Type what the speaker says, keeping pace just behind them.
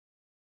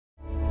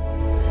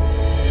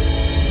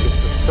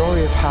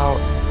how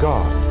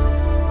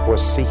God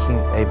was seeking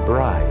a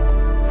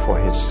bride for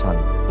his son.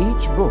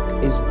 Each book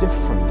is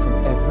different from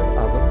every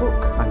other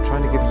book. I'm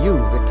trying to give you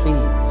the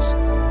keys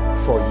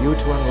for you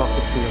to unlock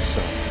it for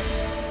yourself.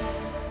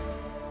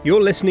 You're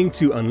listening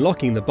to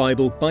Unlocking the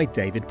Bible by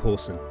David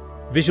Pawson.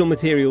 Visual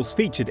materials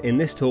featured in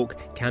this talk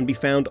can be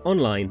found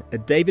online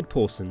at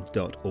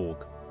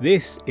davidpawson.org.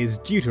 This is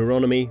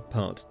Deuteronomy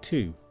Part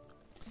 2.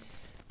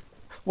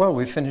 Well,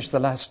 we finished the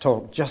last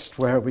talk just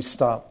where we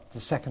start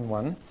the second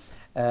one,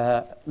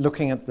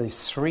 looking at the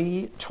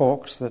 3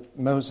 talks that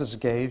Moses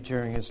gave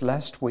during his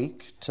last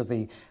week to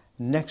the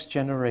next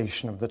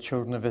generation of the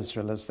children of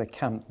Israel as they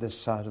camped this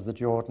side of the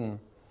Jordan.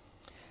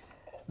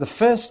 The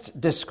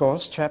first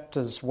discourse,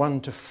 chapters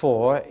 1 to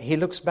 4, he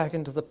looks back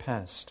into the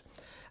past.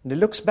 And he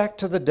looks back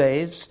to the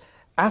days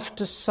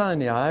after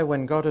Sinai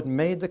when God had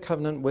made the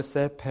covenant with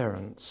their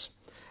parents.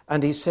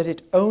 And he said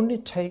it only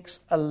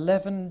takes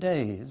 11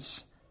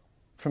 days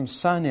from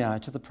Sinai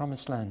to the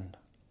promised land.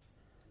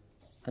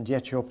 And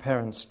yet your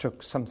parents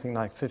took something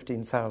like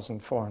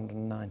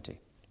 15,490.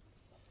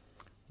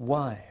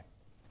 Why?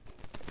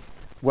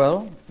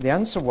 Well, the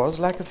answer was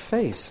lack of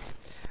faith.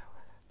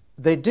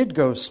 They did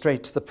go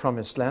straight to the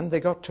promised land. They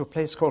got to a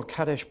place called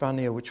Kadesh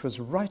Barnea, which was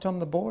right on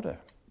the border.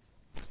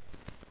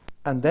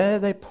 And there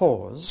they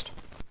paused,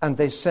 and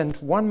they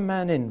sent one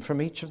man in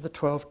from each of the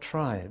 12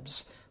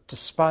 tribes to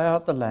spy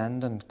out the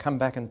land and come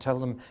back and tell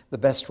them the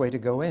best way to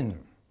go in.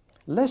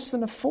 Less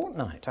than a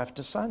fortnight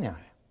after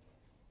Sinai.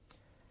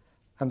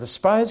 And the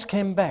spies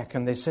came back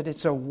and they said,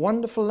 it's a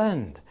wonderful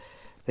land.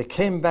 They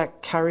came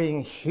back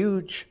carrying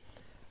huge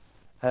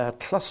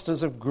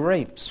clusters of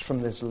grapes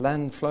from this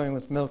land flowing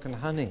with milk and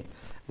honey.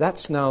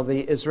 That's now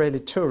the Israeli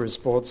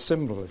Tourist Board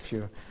symbol. If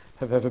you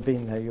have ever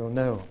been there, you'll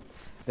know.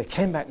 They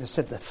came back and they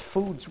said, the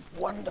food's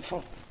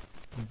wonderful.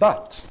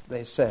 But,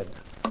 they said,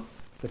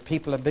 the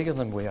people are bigger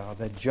than we are.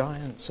 They're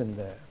giants in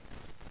there.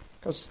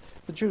 Because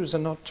the Jews are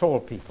not tall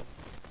people.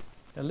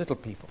 They're little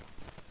people.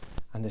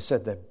 And they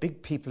said, they're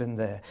big people in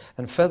there.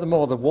 And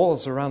furthermore, the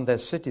walls around their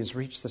cities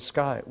reach the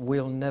sky.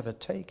 We'll never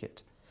take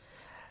it.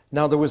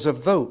 Now, there was a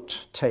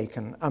vote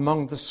taken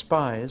among the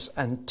spies,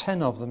 and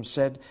 10 of them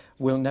said,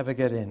 we'll never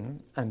get in.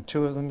 And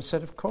 2 of them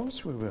said, of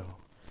course we will.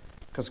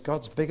 Because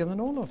God's bigger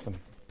than all of them.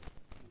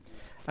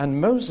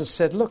 And Moses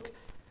said, look,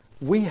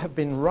 we have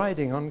been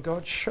riding on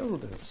God's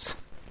shoulders.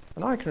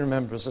 And I can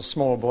remember as a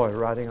small boy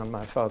riding on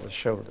my father's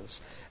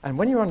shoulders. And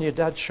when you're on your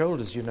dad's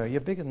shoulders, you know you're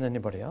bigger than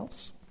anybody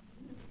else.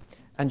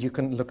 And you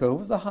can look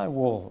over the high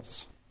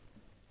walls.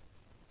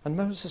 And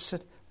Moses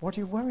said, what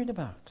are you worried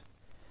about?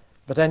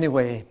 But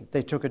anyway,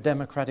 they took a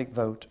democratic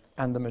vote,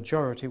 and the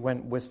majority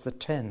went with the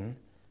 10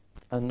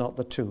 and not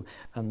the 2.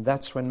 And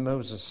that's when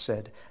Moses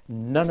said,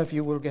 none of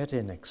you will get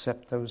in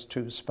except those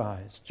 2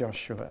 spies,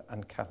 Joshua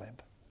and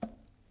Caleb.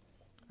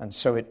 And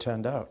so it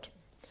turned out.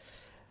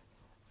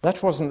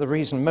 That wasn't the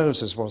reason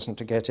Moses wasn't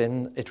to get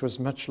in. It was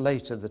much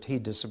later that he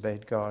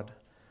disobeyed God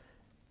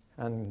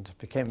and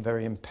became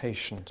very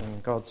impatient.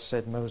 And God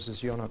said,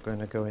 Moses, you're not going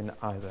to go in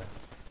either.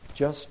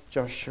 Just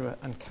Joshua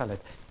and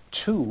Caleb.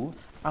 2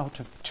 out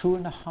of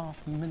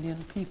 2.5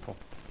 million people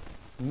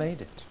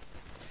made it.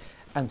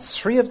 And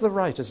 3 of the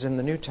writers in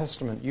the New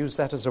Testament use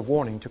that as a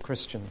warning to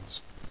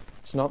Christians.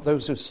 It's not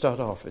those who start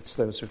off, it's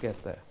those who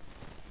get there.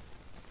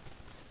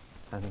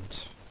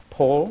 And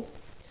Paul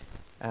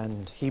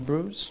and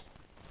Hebrews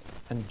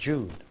and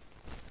Jude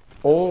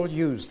all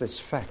use this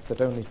fact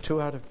that only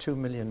 2 out of 2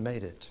 million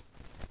made it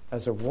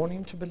as a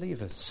warning to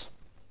believers.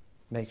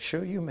 Make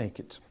sure you make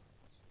it.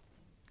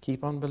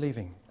 Keep on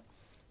believing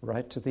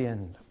right to the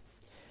end.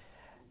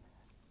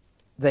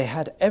 They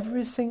had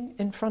everything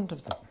in front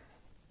of them,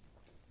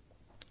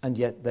 and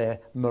yet their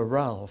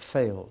morale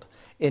failed.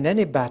 In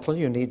any battle,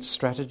 you need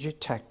strategy,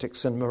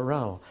 tactics, and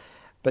morale.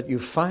 But you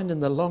find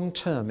in the long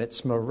term,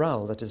 it's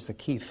morale that is the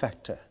key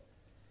factor.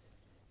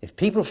 If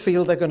people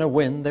feel they're going to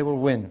win, they will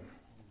win.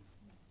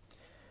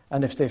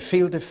 And if they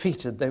feel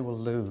defeated, they will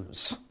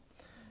lose.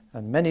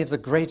 And many of the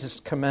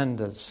greatest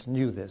commanders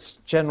knew this.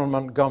 General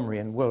Montgomery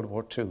in World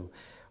War II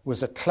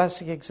was a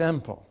classic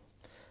example.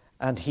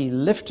 And he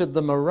lifted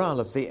the morale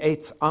of the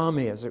 8th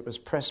Army as it was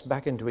pressed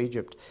back into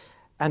Egypt.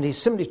 And he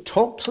simply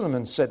talked to them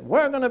and said,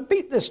 we're going to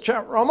beat this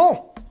chap,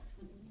 Rommel.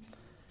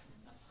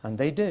 And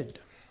they did.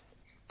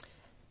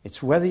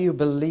 It's whether you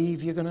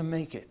believe you're going to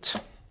make it.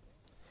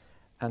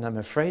 And I'm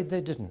afraid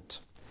they didn't.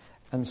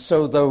 And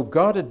so though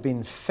God had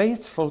been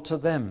faithful to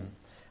them,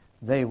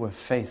 they were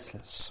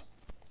faithless.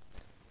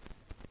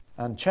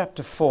 And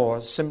chapter 4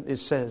 simply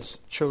says,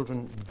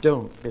 children,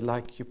 don't be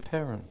like your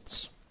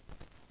parents.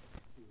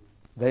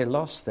 They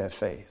lost their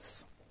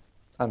faith,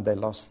 and they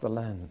lost the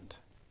land.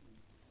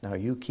 Now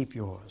you keep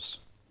yours,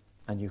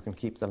 and you can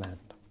keep the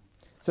land.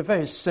 It's a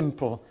very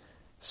simple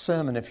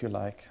sermon, if you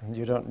like, and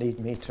you don't need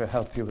me to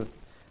help you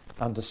with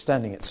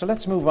understanding it. So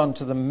let's move on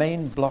to the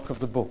main block of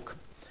the book.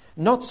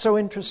 Not so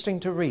interesting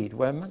to read.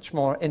 We're much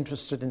more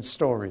interested in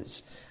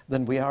stories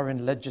than we are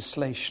in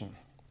legislation.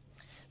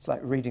 It's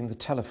like reading the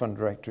telephone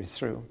directory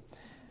through.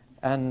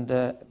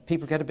 and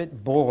people get a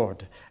bit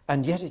bored.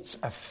 And yet it's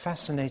a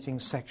fascinating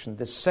section.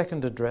 This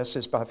second address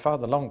is by far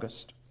the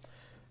longest,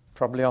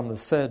 probably on the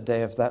third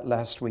day of that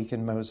last week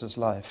in Moses'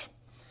 life.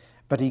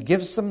 But he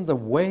gives them the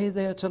way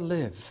they're to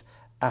live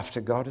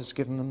after God has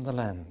given them the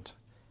land,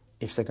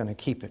 if they're going to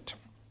keep it.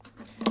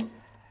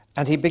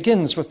 And he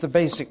begins with the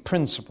basic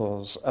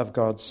principles of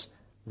God's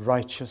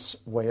righteous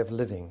way of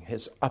living,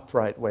 his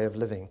upright way of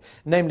living,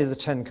 namely the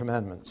 10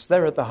 Commandments.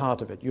 They're at the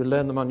heart of it. You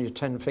learn them on your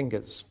 10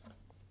 fingers.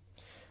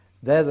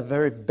 They're the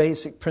very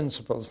basic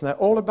principles, and they're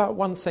all about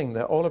one thing.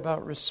 They're all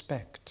about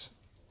respect.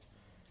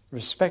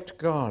 Respect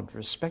God,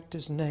 respect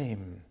his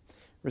name,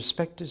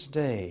 respect his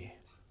day,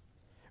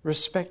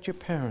 respect your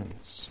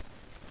parents,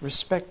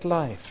 respect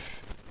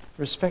life,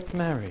 respect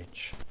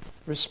marriage,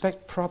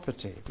 respect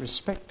property,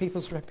 respect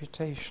people's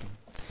reputation.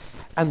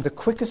 And the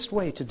quickest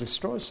way to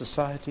destroy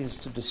society is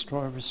to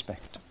destroy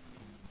respect.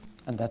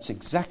 And that's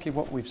exactly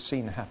what we've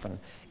seen happen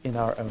in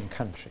our own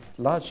country,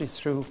 largely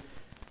through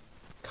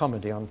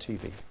comedy on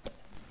TV.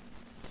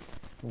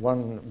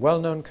 One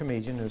well-known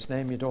comedian, whose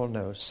name you'd all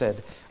know,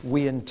 said,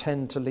 "We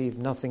intend to leave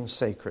nothing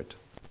sacred."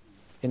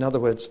 In other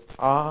words,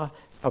 our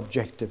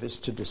objective is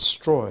to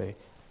destroy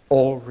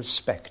all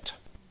respect.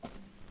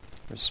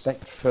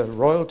 Respect for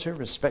royalty,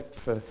 respect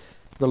for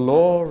the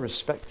law,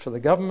 respect for the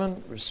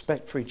government,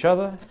 respect for each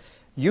other.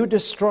 You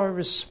destroy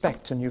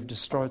respect and you've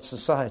destroyed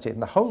society.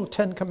 And the whole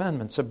 10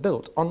 Commandments are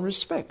built on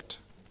respect.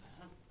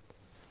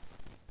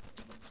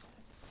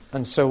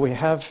 And so we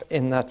have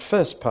in that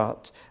first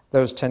part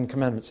those 10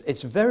 Commandments.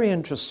 It's very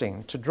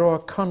interesting to draw a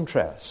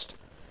contrast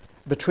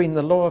between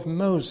the law of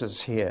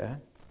Moses here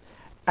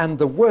and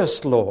the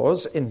worst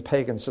laws in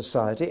pagan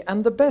society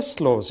and the best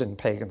laws in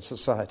pagan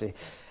society.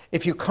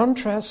 If you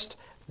contrast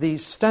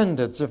these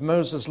standards of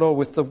Moses' law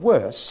with the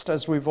worst,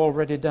 as we've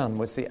already done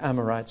with the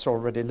Amorites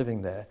already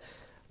living there,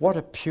 what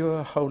a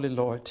pure, holy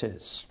law it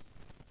is.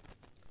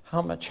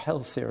 How much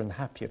healthier and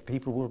happier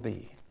people will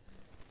be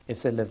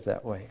if they live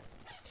that way.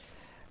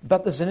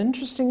 But there's an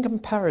interesting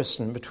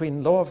comparison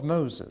between law of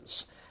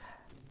Moses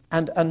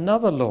and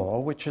another law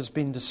which has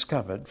been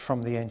discovered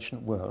from the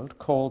ancient world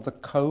called the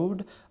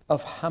Code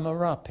of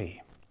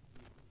Hammurabi,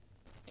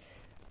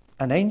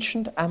 an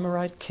ancient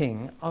Amorite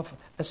king of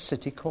a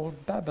city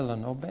called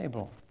Babylon or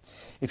Babel.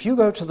 If you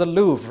go to the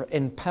Louvre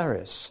in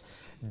Paris,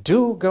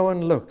 do go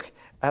and look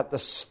at the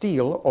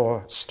steel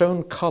or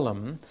stone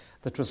column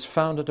that was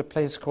found at a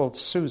place called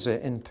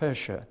Susa in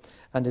Persia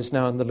and is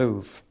now in the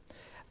Louvre.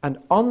 And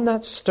on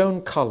that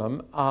stone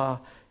column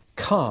are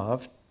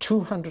carved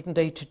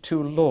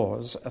 282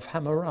 laws of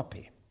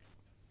Hammurabi.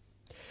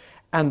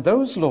 And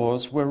those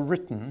laws were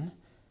written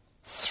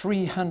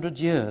 300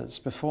 years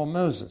before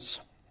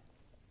Moses.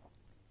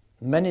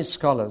 Many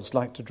scholars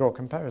like to draw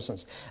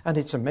comparisons, and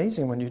it's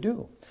amazing when you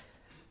do.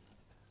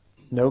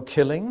 No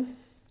killing,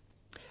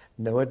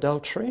 no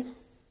adultery,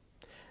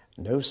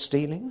 no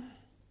stealing,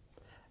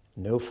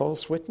 no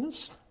false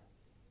witness.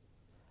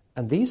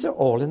 And these are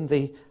all in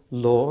the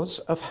laws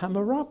of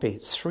Hammurabi,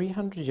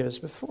 300 years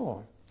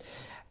before.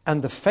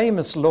 And the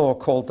famous law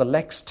called the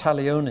Lex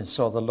Talionis,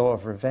 or the law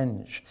of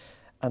revenge,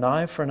 an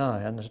eye for an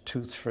eye and a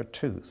tooth for a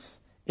tooth,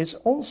 is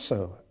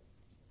also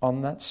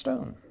on that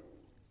stone.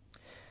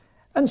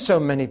 And so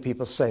many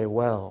people say,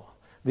 well,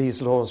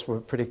 these laws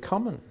were pretty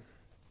common.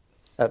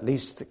 At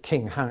least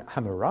King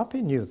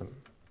Hammurabi knew them.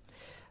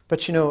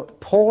 But you know,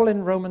 Paul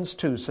in Romans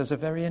 2 says a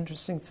very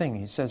interesting thing.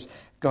 He says,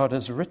 God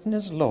has written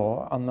his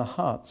law on the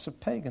hearts of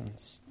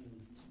pagans.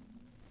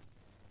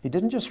 He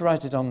didn't just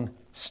write it on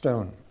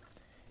stone.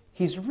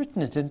 He's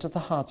written it into the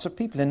hearts of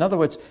people. In other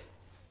words,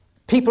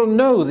 people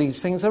know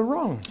these things are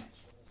wrong.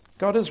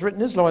 God has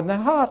written his law in their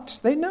heart.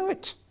 They know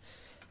it.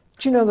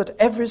 Do you know that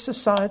every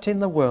society in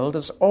the world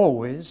has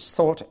always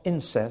thought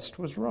incest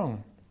was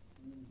wrong?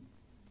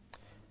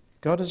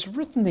 God has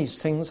written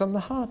these things on the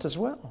heart as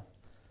well.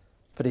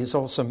 But he's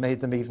also made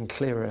them even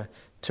clearer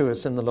to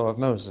us in the law of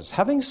Moses.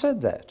 Having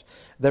said that,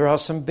 there are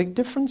some big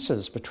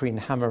differences between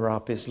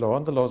Hammurabi's law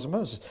and the laws of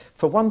Moses.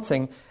 For one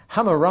thing,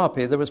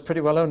 Hammurabi, there was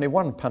pretty well only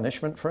one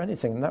punishment for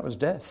anything, and that was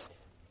death.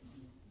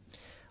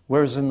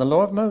 Whereas in the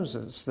law of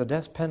Moses, the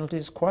death penalty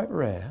is quite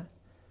rare.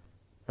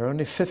 There are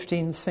only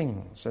 15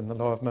 things in the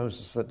law of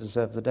Moses that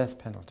deserve the death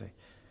penalty.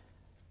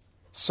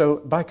 So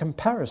by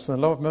comparison,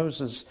 the law of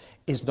Moses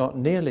is not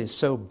nearly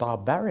so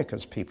barbaric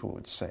as people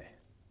would say.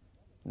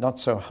 Not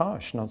so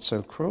harsh, not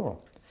so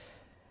cruel.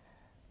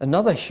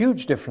 Another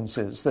huge difference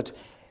is that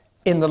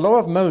in the law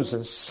of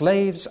Moses,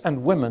 slaves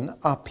and women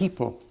are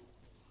people,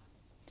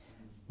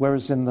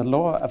 whereas in the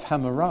law of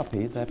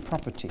Hammurabi, they're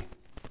property.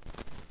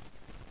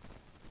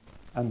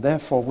 And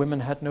therefore,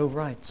 women had no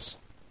rights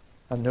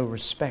and no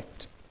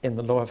respect in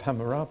the law of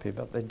Hammurabi,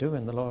 but they do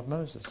in the law of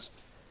Moses.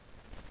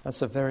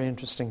 That's a very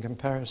interesting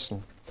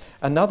comparison.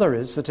 Another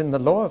is that in the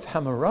law of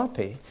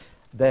Hammurabi,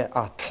 there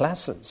are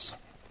classes.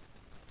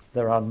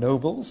 There are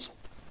nobles,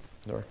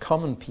 there are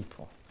common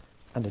people,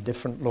 and a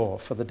different law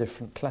for the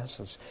different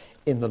classes.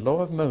 In the law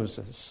of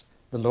Moses,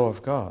 the law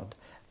of God,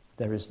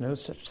 there is no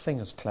such thing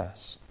as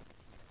class,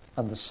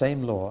 and the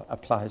same law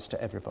applies to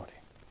everybody.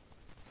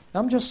 Now,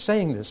 I'm just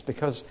saying this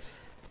because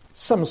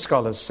some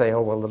scholars say,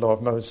 oh, well, the law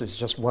of Moses is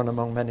just one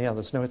among many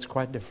others. No, it's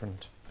quite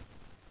different.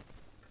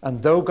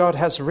 And though God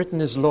has written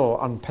his law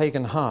on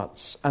pagan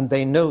hearts, and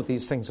they know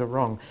these things are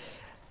wrong,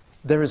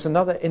 there is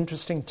another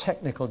interesting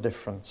technical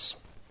difference.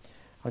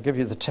 I'll give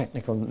you the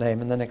technical name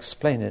and then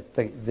explain it.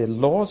 The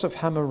laws of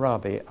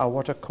Hammurabi are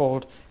what are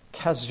called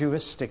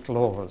casuistic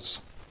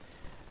laws.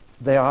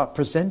 They are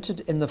presented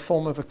in the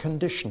form of a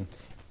condition.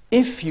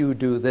 If you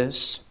do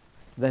this,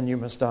 then you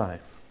must die.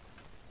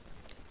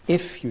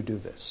 If you do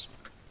this.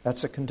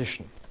 That's a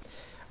condition.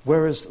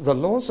 Whereas the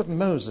laws of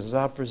Moses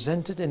are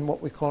presented in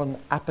what we call an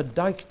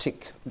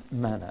apodeictic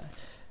manner.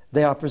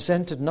 They are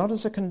presented not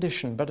as a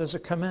condition, but as a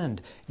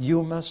command.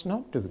 You must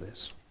not do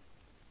this.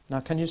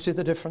 Now, can you see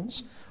the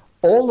difference?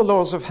 All the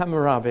laws of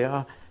Hammurabi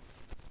are,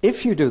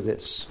 if you do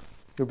this,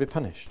 you'll be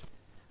punished.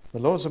 The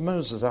laws of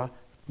Moses are,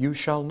 you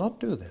shall not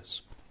do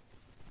this.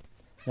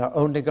 Now,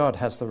 only God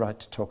has the right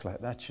to talk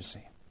like that, you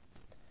see.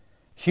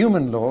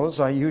 Human laws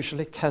are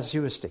usually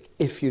casuistic.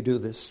 If you do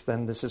this,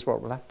 then this is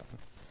what will happen.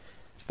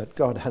 But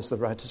God has the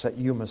right to say,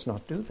 you must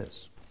not do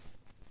this.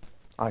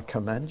 I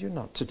command you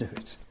not to do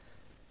it.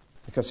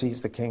 Because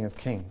he's the King of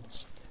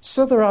Kings.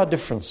 So there are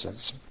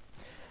differences.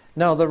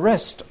 Now, the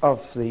rest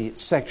of the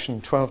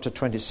section 12 to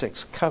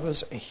 26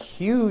 covers a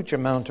huge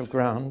amount of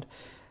ground,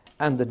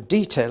 and the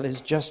detail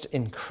is just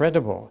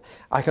incredible.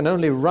 I can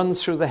only run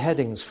through the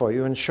headings for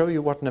you and show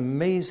you what an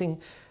amazing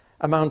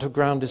amount of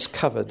ground is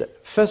covered.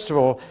 First of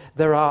all,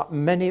 there are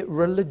many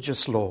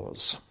religious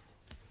laws.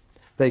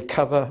 They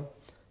cover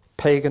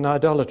pagan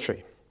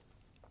idolatry,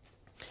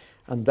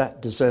 and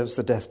that deserves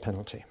the death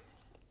penalty.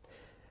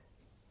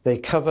 They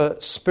cover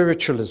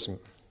spiritualism.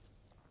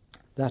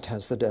 That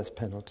has the death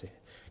penalty.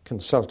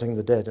 Consulting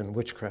the dead and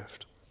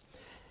witchcraft.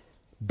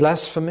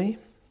 Blasphemy.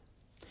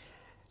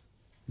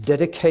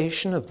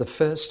 Dedication of the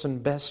first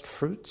and best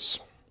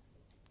fruits.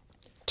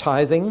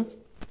 Tithing.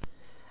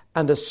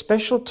 And a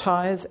special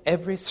tithe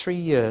every 3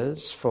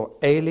 years for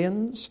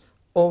aliens,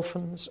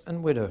 orphans,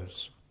 and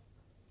widows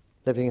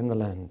living in the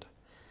land.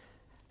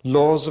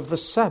 Laws of the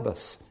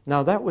Sabbath.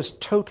 Now that was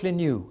totally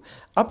new.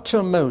 Up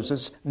till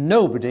Moses,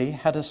 nobody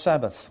had a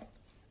Sabbath.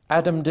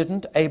 Adam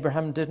didn't,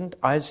 Abraham didn't,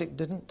 Isaac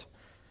didn't,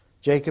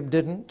 Jacob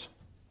didn't.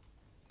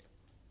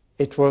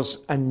 It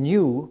was a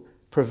new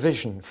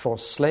provision for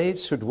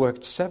slaves who'd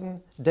worked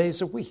 7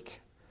 days a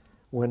week.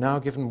 Were now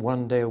given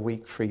 1 day a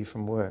week free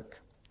from work.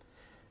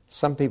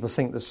 Some people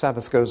think the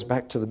Sabbath goes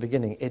back to the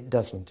beginning. It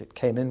doesn't. It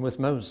came in with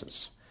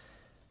Moses.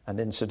 And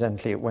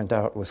incidentally, it went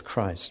out with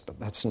Christ, but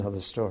that's another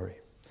story.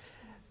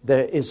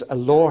 There is a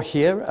law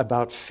here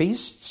about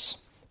feasts,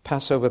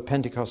 Passover,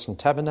 Pentecost, and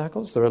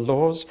Tabernacles. There are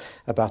laws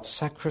about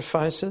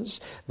sacrifices.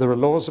 There are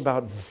laws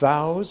about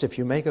vows. If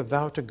you make a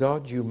vow to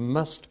God, you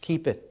must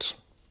keep it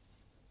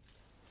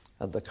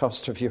at the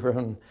cost of your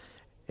own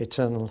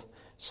eternal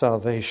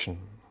salvation.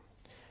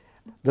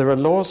 There are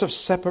laws of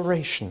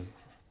separation.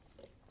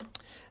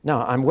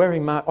 Now, I'm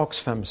wearing my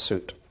Oxfam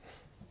suit,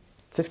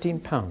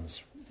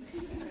 £15.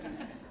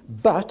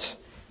 But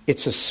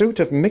it's a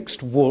suit of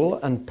mixed wool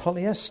and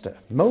polyester,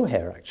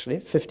 mohair actually,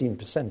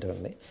 15%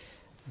 only.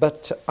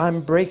 But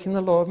I'm breaking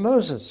the law of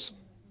Moses.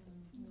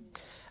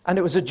 And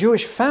it was a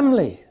Jewish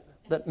family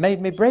that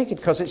made me break it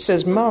because it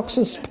says Marks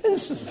and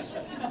Spencers.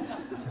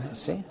 You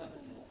see?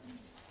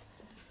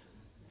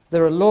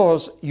 There are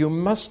laws. You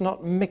must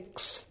not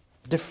mix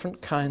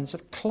different kinds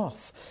of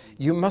cloth.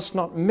 You must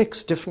not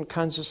mix different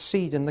kinds of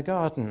seed in the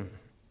garden.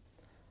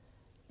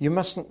 You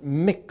mustn't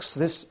mix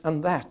this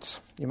and that.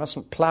 You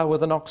mustn't plough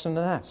with an ox and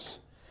an ass.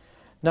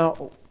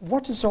 Now,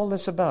 what is all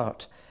this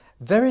about?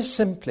 Very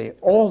simply,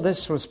 all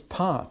this was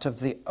part of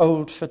the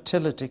old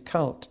fertility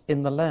cult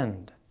in the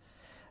land.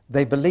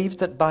 They believed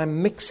that by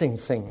mixing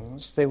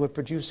things, they were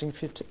producing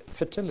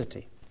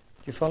fertility.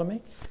 Do you follow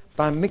me?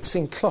 By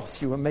mixing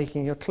cloth, you were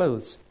making your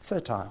clothes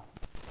fertile.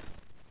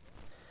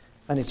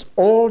 And it's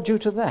all due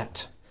to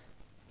that.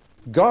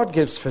 God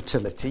gives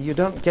fertility. You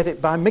don't get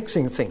it by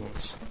mixing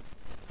things.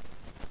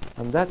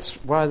 And that's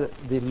why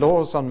the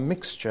laws on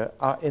mixture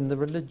are in the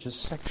religious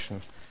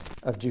section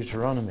of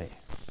Deuteronomy.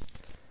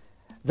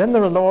 Then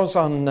there are laws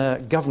on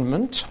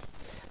government.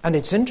 And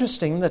it's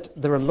interesting that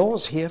there are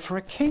laws here for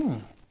a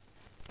king.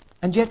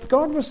 And yet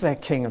God was their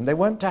king, and they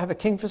weren't to have a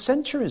king for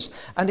centuries.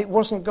 And it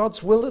wasn't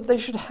God's will that they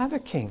should have a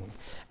king.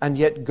 And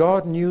yet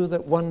God knew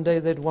that one day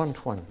they'd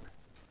want one.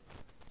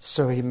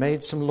 So he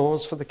made some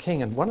laws for the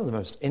king. And one of the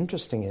most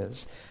interesting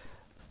is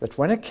that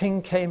when a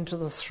king came to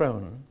the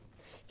throne,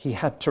 he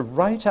had to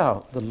write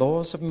out the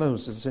laws of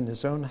Moses in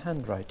his own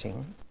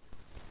handwriting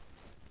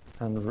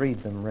and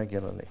read them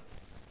regularly.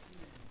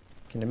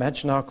 Can you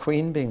imagine our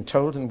Queen being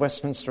told in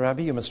Westminster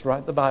Abbey, you must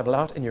write the Bible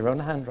out in your own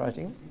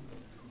handwriting?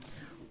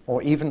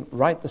 Or even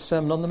write the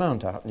Sermon on the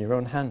Mount out in your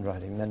own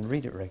handwriting, then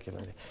read it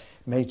regularly.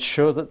 Made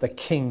sure that the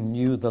king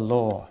knew the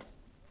law.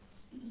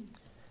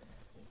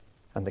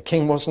 And the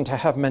king wasn't to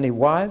have many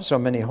wives or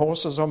many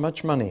horses or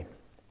much money.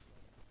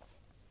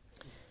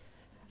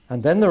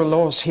 And then there are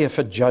laws here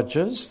for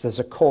judges. There's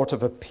a court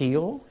of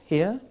appeal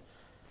here.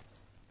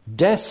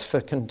 Death for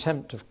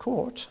contempt of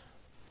court.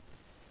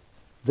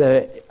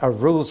 There are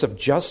rules of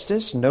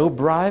justice, no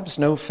bribes,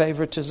 no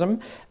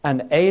favoritism.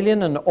 An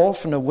alien, an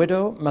orphan, a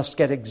widow must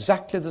get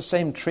exactly the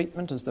same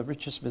treatment as the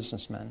richest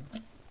businessman.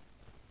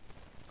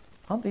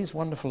 Aren't these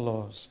wonderful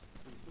laws?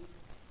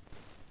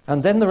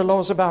 And then there are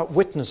laws about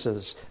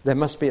witnesses. There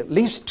must be at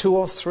least 2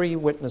 or 3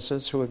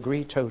 witnesses who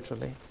agree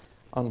totally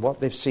on what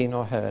they've seen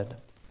or heard.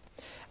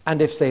 And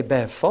if they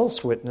bear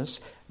false witness,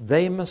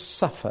 they must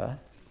suffer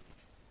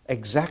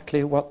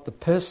exactly what the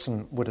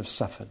person would have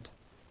suffered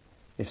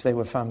if they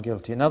were found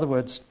guilty. In other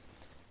words,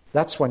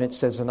 that's when it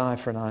says an eye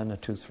for an eye and a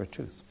tooth for a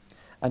tooth.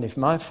 And if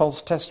my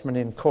false testimony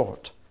in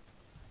court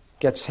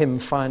gets him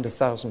fined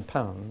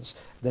 £1,000,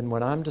 then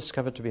when I'm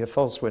discovered to be a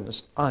false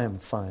witness, I am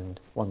fined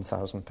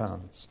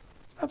 £1,000.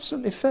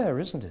 Absolutely fair,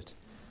 isn't it?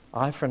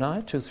 Eye for an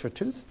eye, tooth for a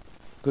tooth.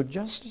 Good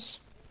justice.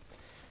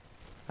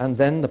 And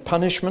then the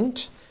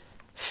punishment,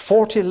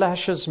 40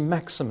 lashes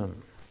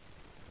maximum.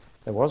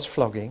 There was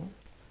flogging,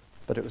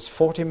 but it was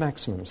 40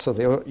 maximum, so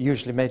they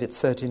usually made it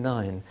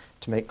 39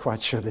 to make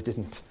quite sure they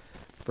didn't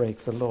break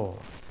the law.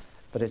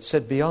 But it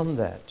said beyond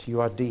that,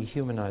 you are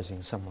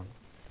dehumanizing someone.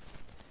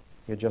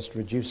 You're just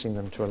reducing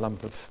them to a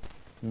lump of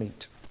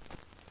meat.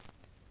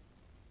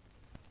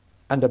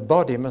 And a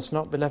body must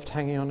not be left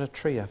hanging on a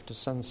tree after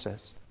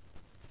sunset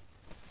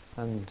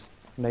and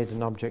made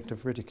an object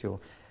of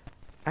ridicule.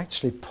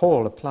 Actually,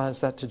 Paul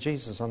applies that to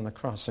Jesus on the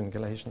cross in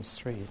Galatians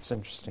 3. It's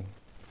interesting.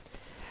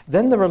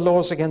 Then there are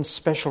laws against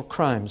special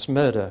crimes,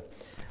 murder,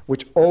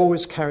 which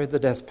always carried the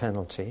death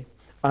penalty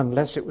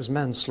unless it was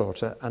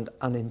manslaughter and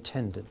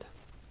unintended.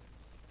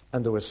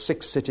 And there were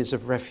 6 cities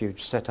of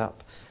refuge set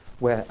up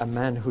where a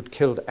man who'd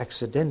killed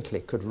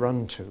accidentally could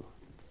run to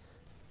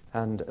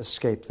and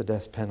escape the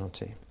death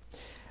penalty.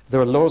 There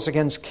are laws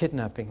against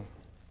kidnapping,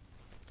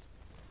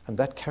 and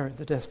that carried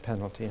the death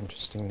penalty,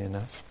 interestingly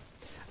enough.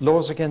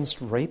 Laws against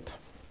rape,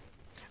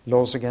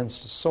 laws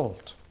against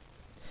assault,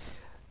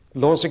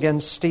 laws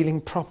against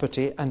stealing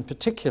property, and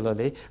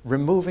particularly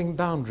removing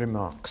boundary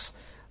marks.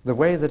 The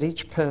way that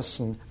each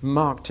person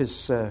marked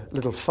his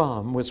little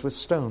farm was with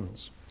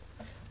stones,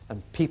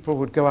 and people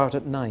would go out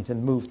at night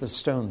and move the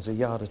stones a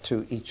yard or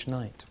 2 each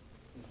night.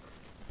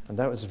 And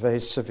that was a very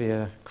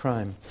severe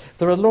crime.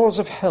 There are laws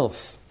of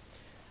health.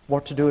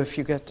 What to do if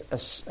you get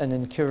an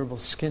incurable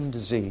skin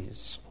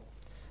disease.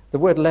 The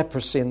word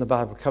leprosy in the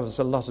Bible covers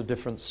a lot of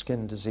different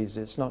skin diseases.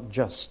 It's not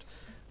just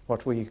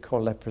what we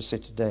call leprosy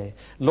today.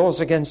 Laws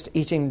against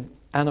eating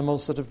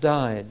animals that have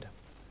died.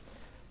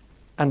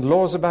 And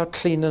laws about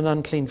clean and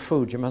unclean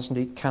food. You mustn't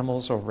eat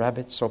camels or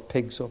rabbits or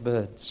pigs or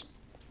birds.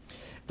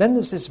 Then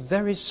there's this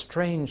very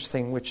strange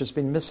thing which has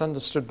been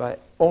misunderstood by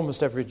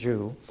almost every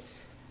Jew.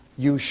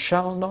 You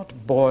shall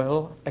not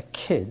boil a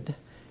kid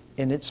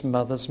in its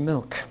mother's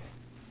milk.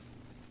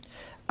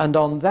 And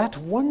on that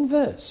one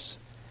verse,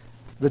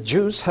 the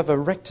Jews have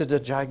erected a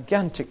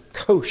gigantic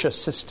kosher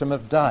system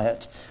of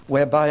diet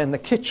whereby in the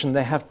kitchen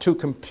they have 2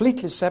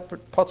 completely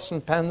separate pots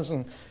and pans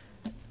and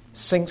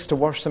sinks to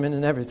wash them in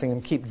and everything,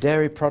 and keep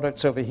dairy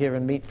products over here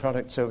and meat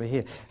products over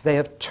here. They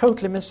have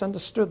totally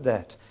misunderstood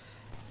that.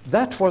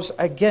 That was,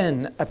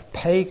 again, a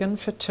pagan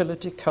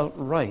fertility cult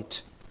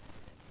rite.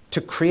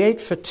 To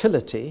create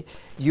fertility,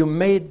 you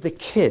made the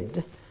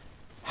kid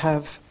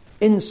have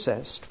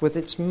incest with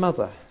its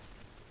mother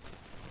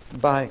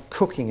by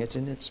cooking it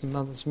in its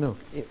mother's milk.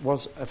 It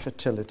was a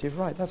fertility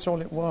rite. That's all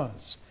it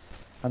was.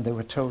 And they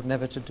were told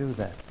never to do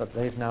that. But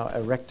they've now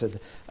erected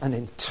an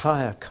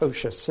entire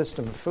kosher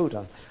system of food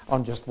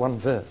on just one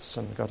verse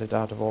and got it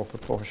out of all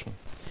proportion.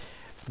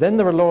 Then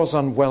there are laws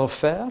on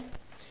welfare,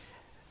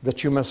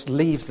 that you must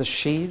leave the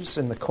sheaves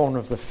in the corner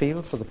of the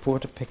field for the poor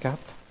to pick up.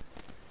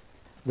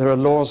 There are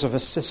laws of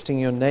assisting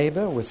your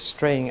neighbor with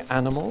straying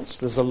animals.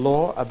 There's a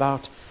law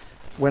about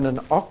when an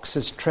ox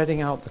is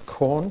treading out the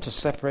corn to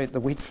separate the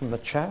wheat from the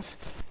chaff,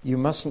 you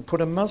mustn't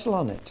put a muzzle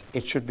on it.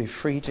 It should be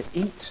free to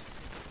eat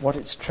what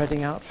it's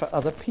treading out for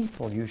other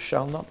people. You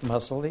shall not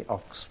muzzle the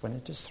ox when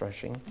it is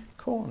threshing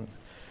corn.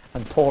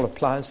 And Paul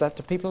applies that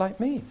to people like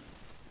me.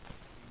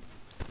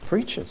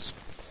 Preachers.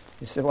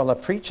 He said, well, a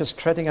preacher's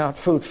treading out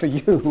food for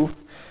you,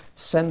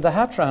 send the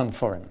hat round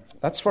for him.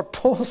 That's what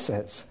Paul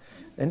says.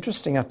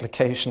 Interesting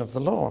application of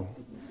the law.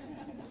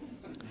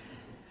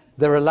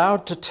 They're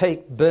allowed to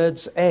take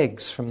birds'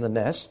 eggs from the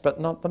nest, but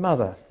not the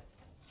mother.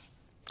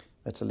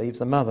 They're to leave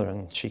the mother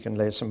and she can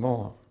lay some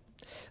more.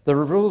 There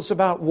are rules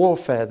about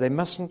warfare. They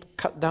mustn't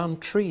cut down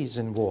trees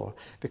in war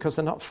because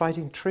they're not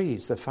fighting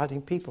trees, they're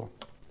fighting people.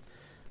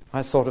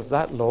 I thought of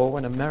that law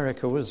when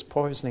America was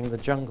poisoning the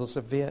jungles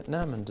of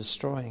Vietnam and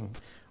destroying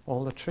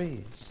all the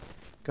trees.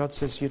 God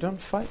says, you don't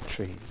fight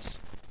trees,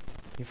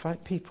 you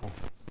fight people.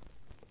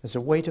 There's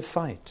a way to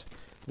fight.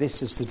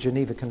 This is the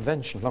Geneva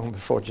Convention, long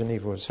before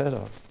Geneva was heard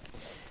of.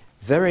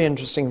 Very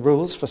interesting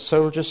rules for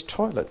soldiers'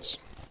 toilets.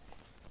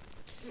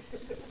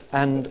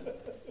 And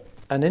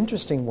an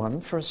interesting one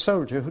for a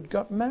soldier who'd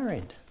got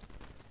married.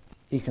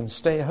 He can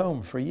stay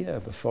home for a year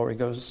before he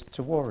goes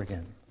to war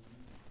again.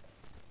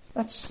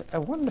 That's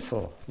a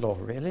wonderful law,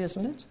 really,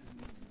 isn't it?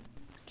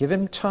 Give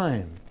him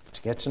time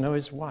to get to know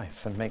his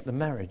wife and make the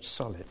marriage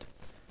solid.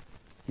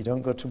 You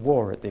don't go to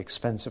war at the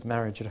expense of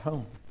marriage at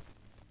home.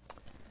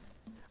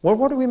 Well,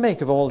 what do we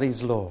make of all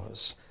these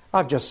laws?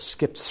 I've just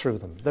skipped through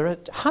them. There are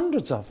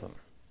hundreds of them.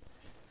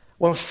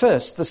 Well,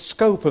 first, the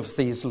scope of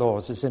these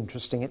laws is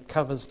interesting. It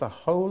covers the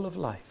whole of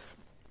life,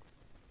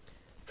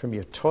 from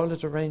your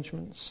toilet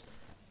arrangements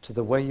to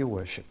the way you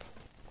worship,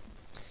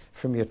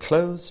 from your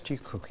clothes to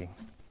your cooking.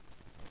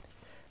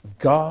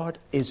 God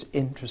is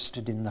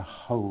interested in the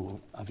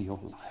whole of your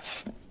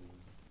life.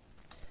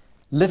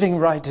 Living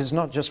right is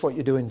not just what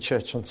you do in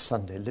church on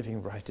Sunday.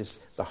 Living right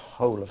is the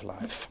whole of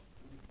life.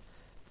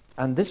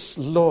 And this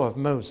law of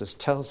Moses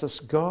tells us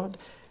God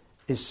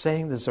is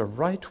saying there's a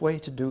right way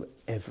to do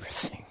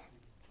everything.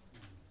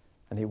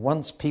 And he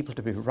wants people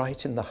to be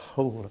right in the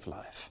whole of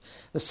life.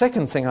 The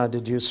second thing I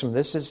deduce from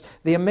this is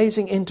the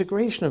amazing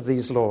integration of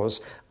these laws.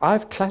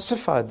 I've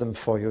classified them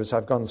for you as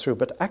I've gone through,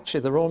 but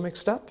actually they're all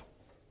mixed up.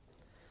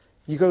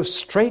 You go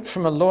straight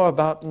from a law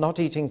about not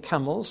eating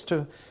camels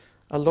to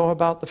a law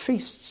about the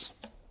feasts.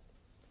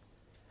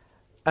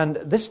 And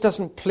this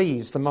doesn't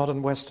please the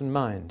modern Western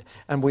mind,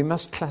 and we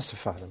must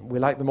classify them. We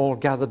like them all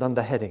gathered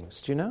under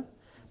headings, do you know?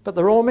 But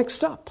they're all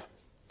mixed up.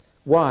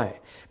 Why?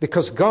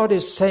 Because God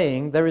is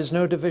saying there is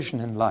no division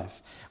in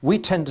life. We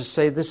tend to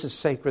say this is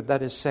sacred,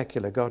 that is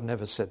secular. God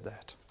never said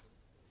that.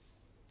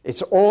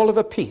 It's all of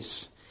a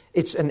piece.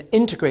 It's an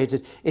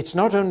integrated, it's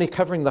not only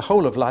covering the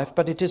whole of life,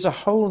 but it is a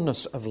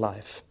wholeness of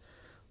life.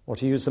 Or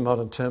to use the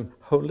modern term,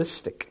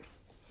 holistic.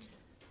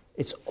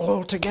 It's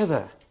all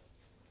together.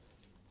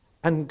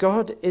 And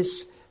God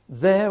is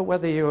there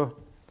whether you're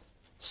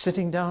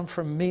sitting down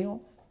for a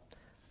meal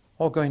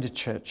or going to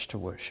church to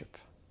worship.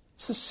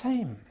 It's the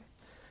same.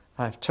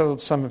 I've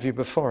told some of you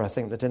before, I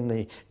think, that in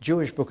the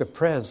Jewish book of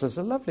prayers, there's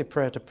a lovely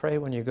prayer to pray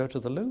when you go to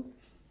the loo.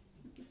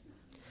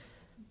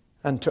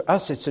 And to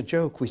us, it's a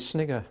joke. We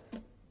snigger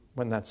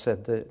when that's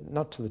said,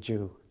 not to the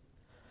Jew.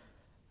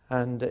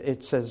 And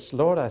it says,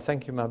 Lord, I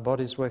thank you my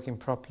body's working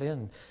properly,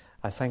 and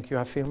I thank you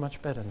I feel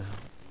much better now.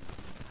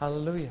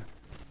 Hallelujah.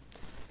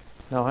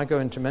 Now, I go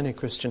into many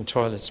Christian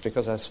toilets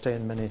because I stay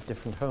in many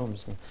different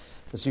homes, and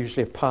there's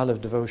usually a pile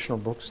of devotional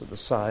books at the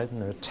side,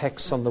 and there are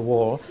texts on the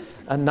wall,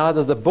 and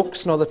neither the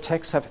books nor the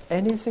texts have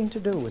anything to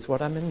do with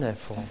what I'm in there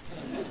for.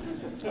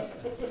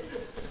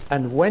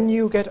 And when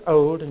you get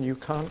old and you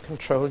can't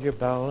control your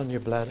bowel and your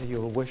bladder,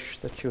 you'll wish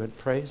that you had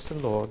praised the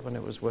Lord when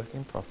it was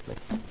working properly.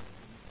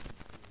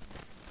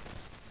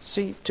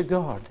 See, to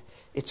God,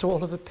 it's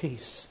all of a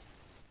piece.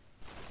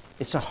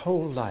 It's a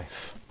whole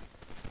life.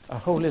 A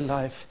holy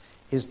life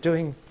is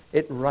doing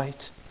it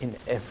right in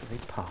every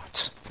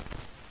part.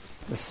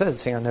 The third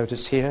thing I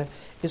notice here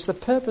is the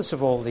purpose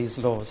of all these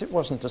laws. It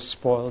wasn't to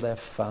spoil their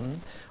fun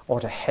or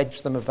to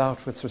hedge them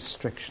about with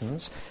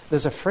restrictions.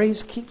 There's a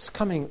phrase keeps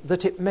coming,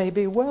 that it may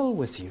be well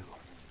with you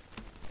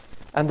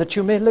and that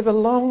you may live a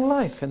long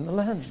life in the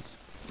land.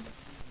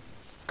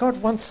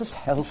 God wants us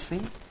healthy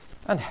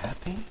and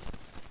happy.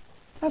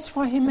 That's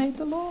why he made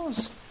the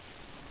laws.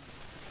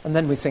 And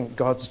then we think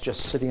God's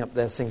just sitting up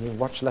there thinking,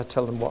 what shall I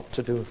tell them what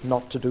to do,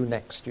 not to do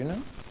next, you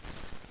know?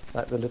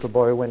 Like the little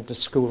boy who went to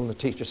school and the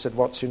teacher said,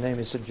 what's your name?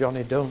 He said,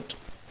 Johnny, don't.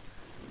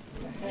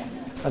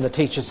 And the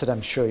teacher said,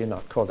 I'm sure you're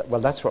not called that.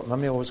 Well, that's what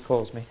Mummy always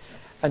calls me.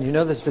 And you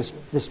know, there's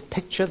this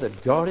picture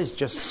that God is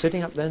just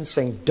sitting up there and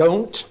saying,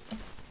 don't,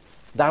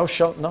 thou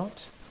shalt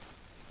not.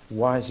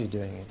 Why is he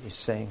doing it? He's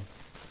saying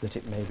that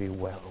it may be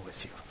well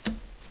with you.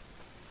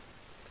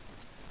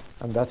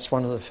 And that's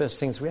one of the first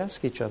things we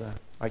ask each other.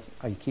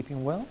 Are you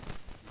keeping well?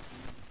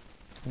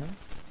 You know?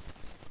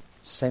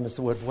 Same as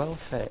the word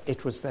welfare.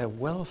 It was their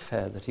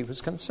welfare that he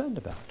was concerned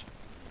about.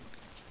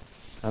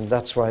 And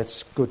that's why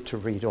it's good to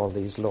read all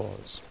these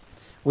laws.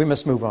 We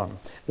must move on.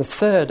 The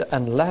third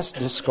and last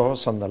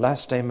discourse on the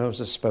last day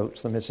Moses spoke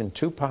to them is in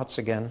two parts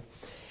again.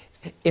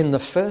 In the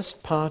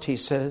first part he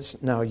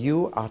says, now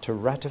you are to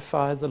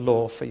ratify the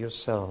law for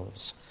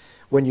yourselves.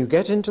 When you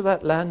get into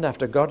that land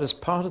after God has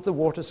parted the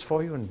waters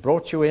for you and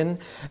brought you in,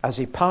 as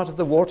he parted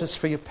the waters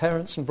for your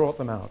parents and brought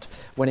them out,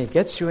 when he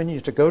gets you in,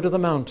 you're to go to the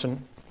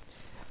mountain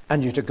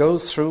and you're to go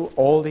through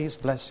all these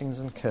blessings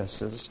and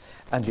curses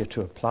and you're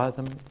to apply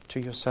them to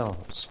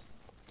yourselves.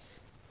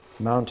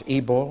 Mount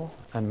Ebal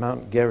and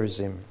Mount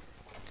Gerizim.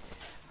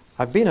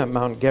 I've been at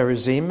Mount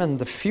Gerizim, and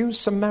the few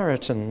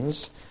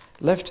Samaritans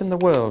left in the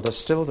world are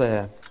still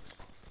there.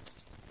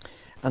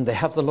 And they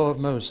have the law of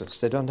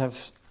Moses. They don't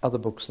have other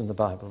books in the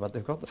Bible, but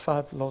they've got the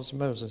 5 laws of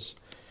Moses.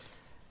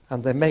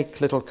 And they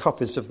make little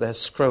copies of their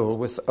scroll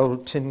with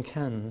old tin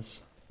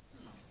cans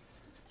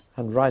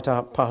and write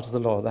out part of the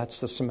law. That's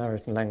the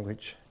Samaritan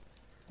language.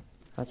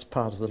 That's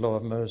part of the law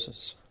of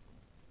Moses.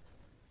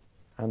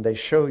 And they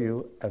show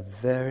you a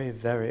very,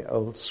 very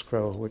old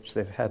scroll which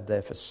they've had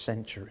there for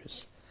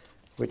centuries,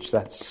 which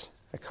that's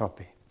a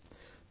copy.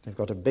 They've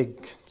got a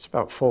big, it's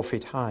about 4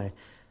 feet high,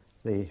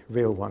 the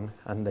real one,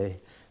 and they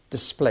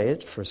display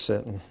it for a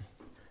certain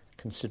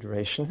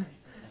consideration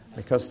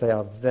because they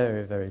are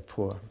very, very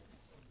poor.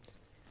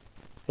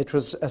 It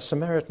was a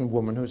Samaritan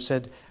woman who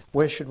said,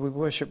 where should we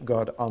worship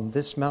God? On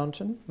this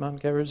mountain,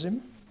 Mount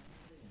Gerizim?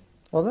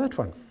 Or that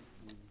one?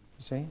 You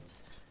see?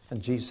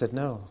 And Jesus said,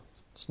 no,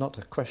 It's not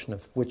a question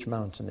of which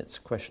mountain, it's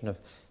a question of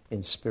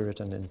in spirit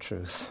and in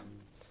truth.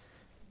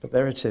 But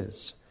there it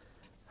is.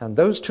 And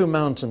those two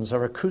mountains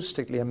are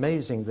acoustically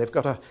amazing. They've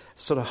got a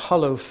sort of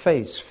hollow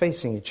face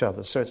facing each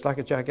other, so it's like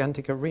a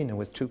gigantic arena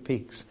with two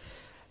peaks.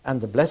 And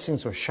the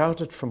blessings were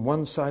shouted from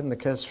one side and the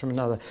curse from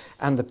another.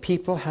 And the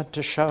people had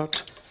to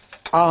shout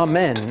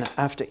Amen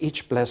after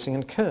each blessing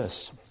and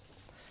curse.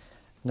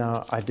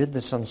 Now, I did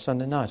this on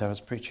Sunday night. I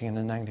was preaching in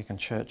an Anglican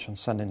church on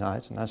Sunday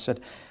night, and I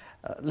said,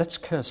 let's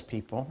curse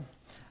people,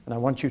 and I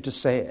want you to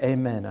say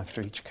Amen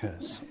after each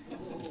curse.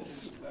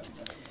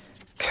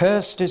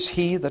 Cursed is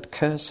he that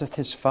curseth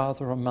his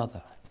father or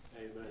mother.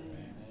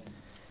 Amen.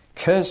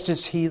 Cursed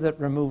is he that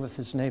removeth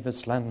his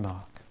neighbour's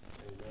landmark.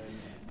 Amen.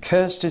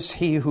 Cursed is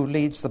he who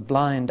leads the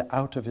blind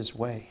out of his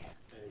way.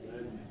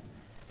 Amen.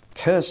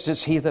 Cursed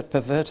is he that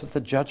perverteth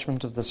the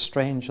judgment of the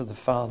stranger, the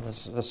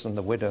fatherless, and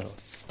the widow.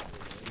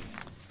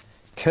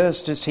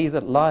 Cursed is he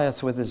that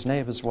lieth with his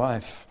neighbour's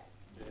wife.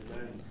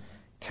 Amen.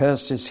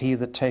 Cursed is he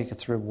that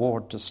taketh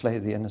reward to slay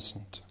the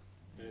innocent.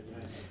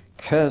 Amen.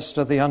 Cursed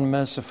are the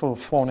unmerciful,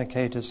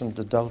 fornicators and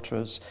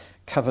adulterers,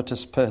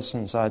 covetous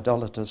persons,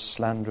 idolaters,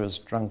 slanderers,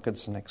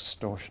 drunkards, and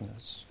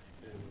extortioners.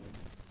 Amen.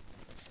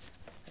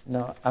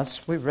 Now,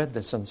 as we read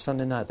this on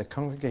Sunday night, the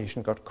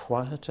congregation got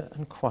quieter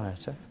and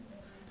quieter,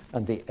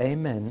 and the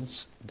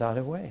amens died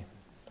away.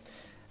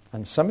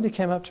 And somebody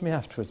came up to me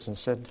afterwards and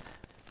said,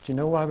 do you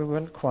know why we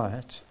went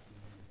quiet?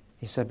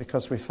 He said,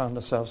 because we found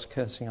ourselves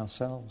cursing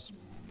ourselves.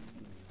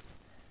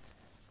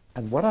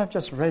 And what I've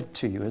just read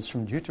to you is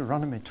from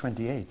Deuteronomy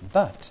 28,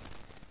 but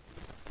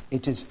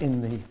it is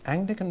in the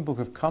Anglican Book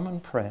of Common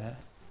Prayer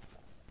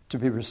to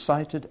be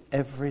recited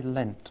every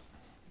Lent.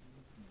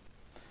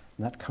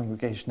 And that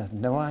congregation had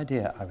no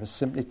idea I was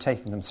simply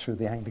taking them through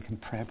the Anglican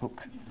prayer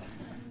book.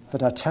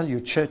 But I tell you,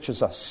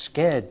 churches are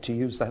scared to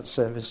use that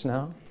service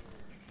now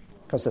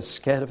because they're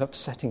scared of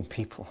upsetting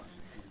people.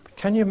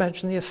 Can you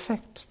imagine the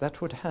effect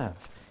that would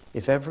have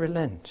if every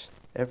Lent,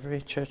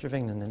 every Church of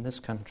England in this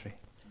country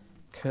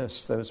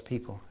cursed those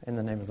people in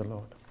the name of the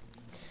Lord?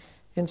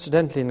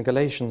 Incidentally, in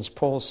Galatians,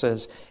 Paul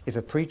says, if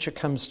a preacher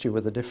comes to you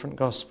with a different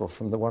gospel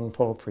from the one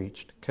Paul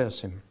preached,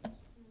 curse him.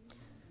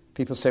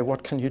 People say,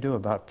 what can you do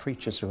about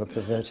preachers who are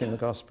perverting the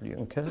gospel? You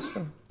can curse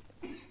them.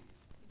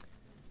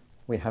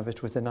 We have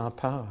it within our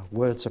power.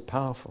 Words are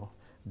powerful.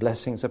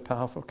 Blessings are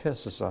powerful.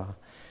 Curses are.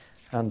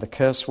 And the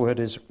curse word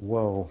is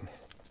woe.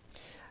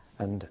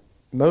 And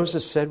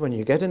Moses said, when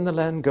you get in the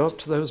land, go up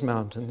to those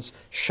mountains,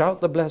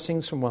 shout the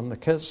blessings from one, the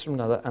curses from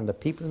another, and the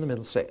people in the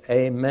middle say,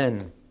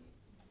 Amen.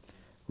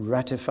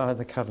 Ratify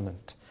the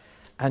covenant.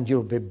 And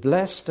you'll be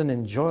blessed and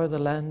enjoy the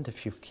land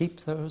if you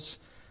keep those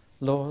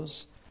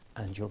laws,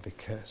 and you'll be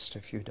cursed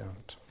if you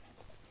don't.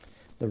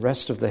 The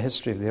rest of the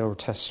history of the Old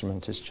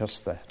Testament is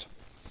just that.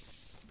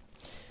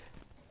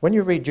 When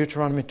you read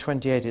Deuteronomy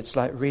 28, it's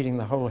like reading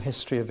the whole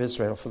history of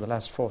Israel for the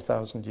last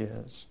 4,000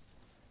 years.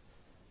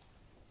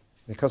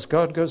 Because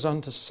God goes on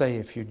to say,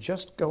 if you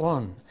just go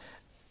on,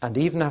 and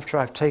even after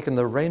I've taken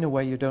the rain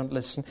away, you don't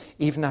listen.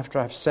 Even after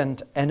I've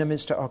sent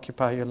enemies to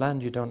occupy your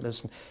land, you don't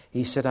listen.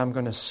 He said, I'm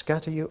going to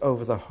scatter you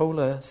over the whole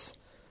earth,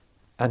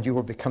 and you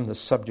will become the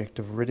subject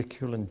of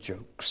ridicule and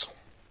jokes.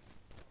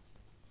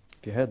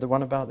 Have you heard the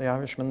one about the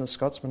Irishman, the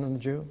Scotsman, and the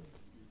Jew?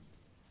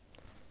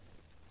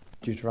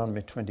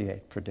 Deuteronomy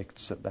 28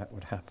 predicts that that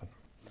would happen.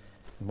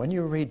 And when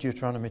you read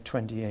Deuteronomy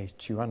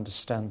 28, you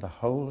understand the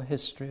whole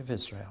history of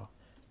Israel,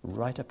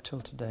 right up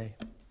till today.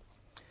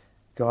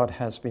 God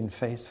has been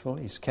faithful.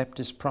 He's kept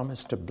his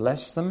promise to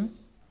bless them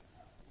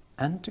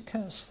and to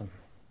curse them.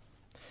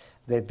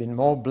 They've been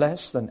more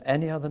blessed than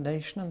any other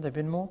nation, and they've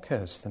been more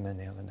cursed than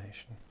any other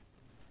nation.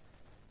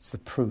 It's the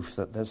proof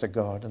that there's a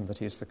God and that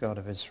he is the God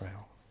of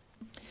Israel.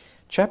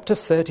 Chapter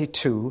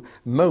 32,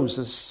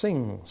 Moses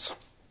sings.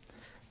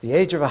 At the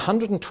age of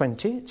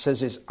 120, it says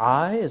his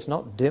eye is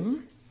not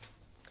dim.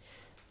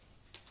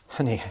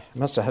 And he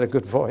must have had a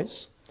good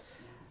voice.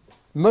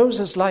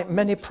 Moses, like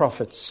many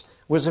prophets,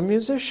 was a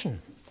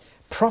musician.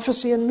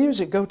 Prophecy and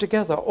music go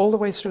together all the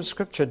way through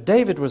Scripture.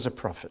 David was a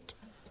prophet,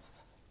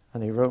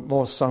 and he wrote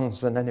more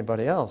songs than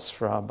anybody else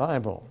for our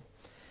Bible.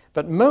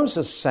 But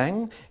Moses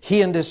sang,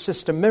 he and his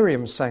sister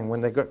Miriam sang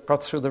when they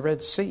got through the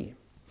Red Sea.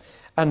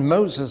 And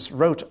Moses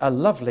wrote a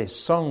lovely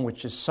song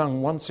which is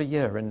sung once a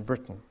year in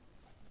Britain.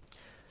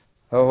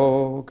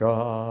 O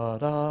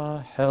God, our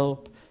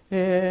help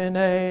in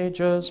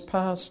ages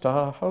past,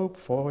 our hope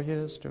for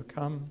years to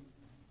come.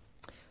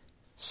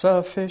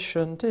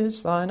 Sufficient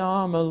is thine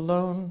arm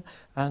alone,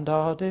 and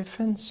our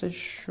defense is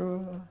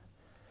sure.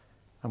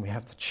 And we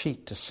have the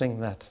cheek to sing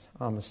that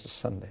Armistice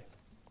Sunday.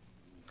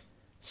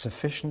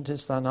 Sufficient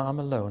is thine arm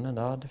alone, and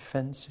our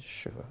defense is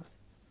sure.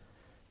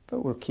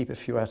 But we'll keep a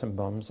few atom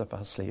bombs up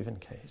our sleeve in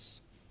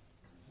case.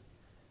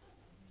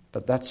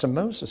 But that's a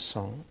Moses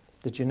song.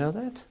 Did you know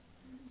that?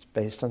 It's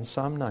based on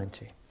Psalm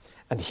 90.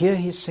 And here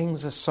he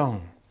sings a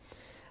song.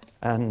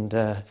 And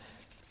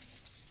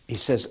he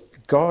says,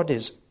 God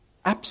is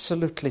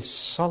absolutely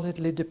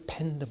solidly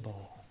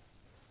dependable,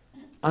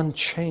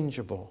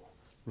 unchangeable,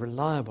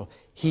 reliable.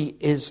 He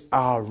is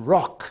our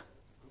rock.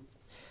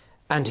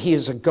 And he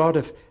is a God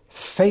of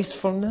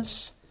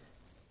faithfulness,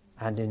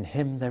 and in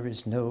him there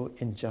is no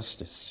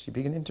injustice. You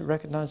beginning to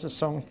recognize the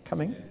song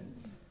coming?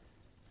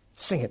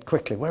 Sing it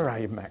quickly. Where are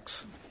you,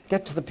 Max?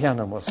 Get to the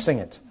piano and we'll sing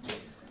it.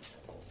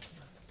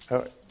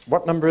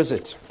 What number is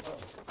it?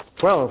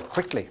 12,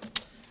 quickly.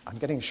 I'm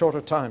getting short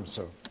of time,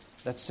 so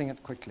let's sing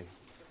it quickly.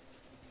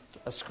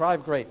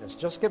 Ascribe greatness.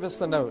 Just give us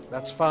the note.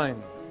 That's fine.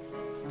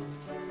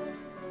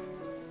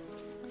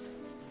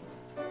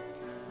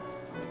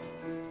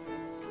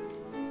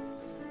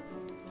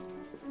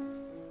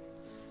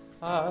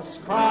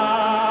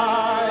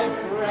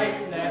 Ascribe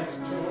greatness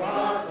to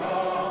our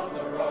God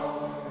the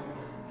Lord.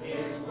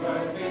 His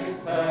work is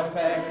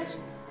perfect,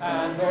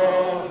 and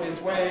all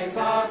his ways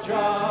are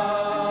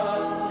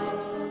just.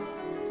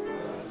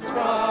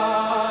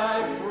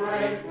 Ascribe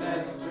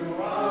greatness to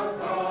our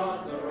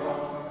God the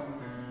Lord.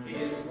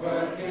 His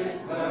work is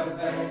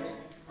perfect,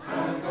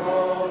 and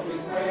all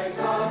his ways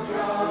are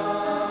just.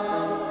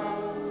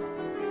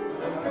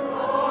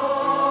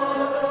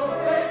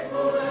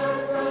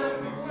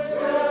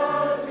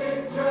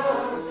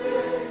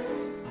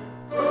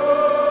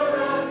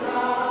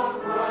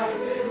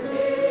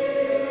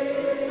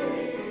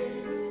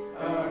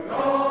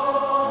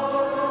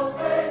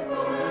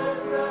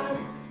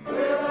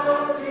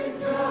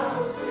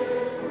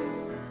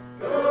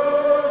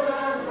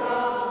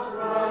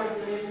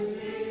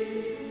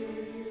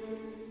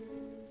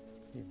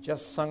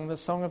 Just sung the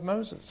Song of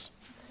Moses.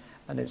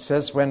 And it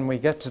says when we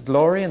get to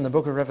glory in the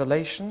book of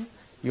Revelation,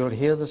 you'll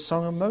hear the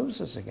Song of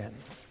Moses again.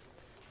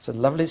 It's a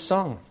lovely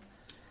song.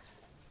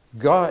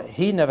 God,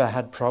 he never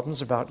had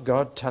problems about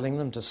God telling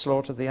them to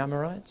slaughter the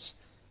Amorites.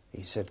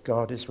 He said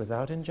God is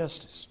without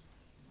injustice.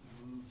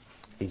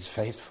 He's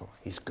faithful.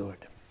 He's good.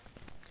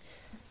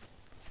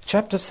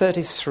 Chapter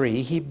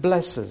 33, he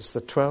blesses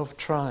the 12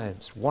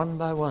 tribes one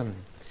by one.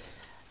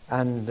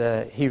 And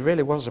he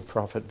really was a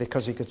prophet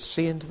because he could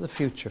see into the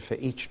future for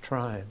each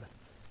tribe.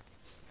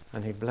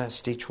 And he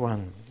blessed each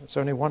one. There's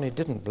only one he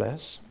didn't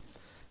bless,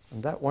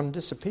 and that one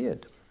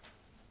disappeared.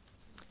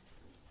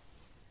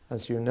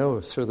 As you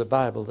know, through the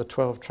Bible, the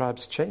 12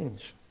 tribes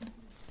change.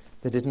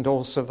 They didn't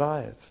all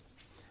survive.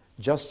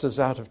 Just as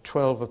out of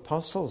 12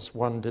 apostles,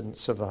 one didn't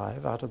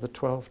survive, out of the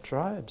 12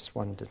 tribes,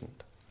 one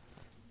didn't.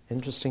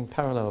 Interesting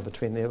parallel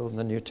between the Old and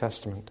the New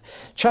Testament.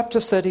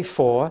 Chapter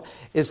 34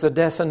 is the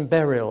death and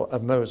burial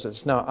of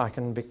Moses. Now, I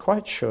can be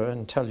quite sure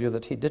and tell you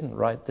that he didn't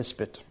write this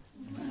bit.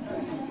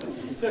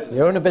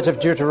 The only bit of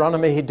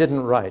Deuteronomy he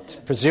didn't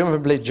write.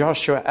 Presumably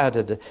Joshua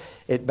added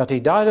it, but he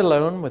died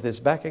alone with his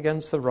back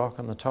against the rock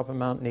on the top of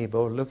Mount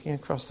Nebo, looking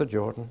across the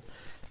Jordan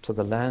to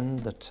the land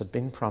that had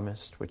been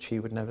promised, which he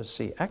would never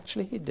see.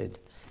 Actually, he did.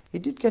 He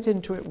did get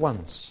into it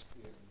once,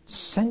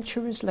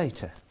 centuries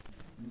later.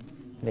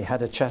 And he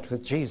had a chat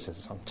with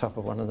Jesus on top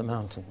of one of the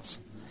mountains.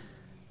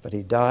 But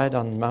he died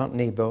on Mount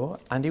Nebo,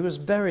 and he was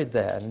buried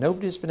there.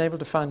 Nobody's been able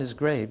to find his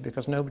grave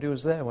because nobody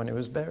was there when he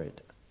was buried.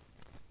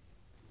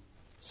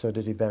 So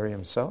did he bury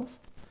himself?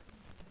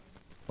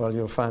 Well,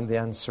 you'll find the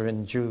answer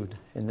in Jude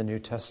in the New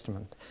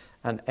Testament.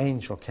 An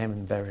angel came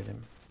and buried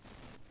him.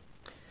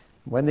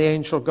 When the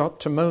angel got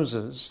to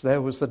Moses,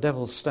 there was the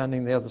devil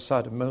standing the other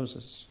side of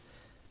Moses.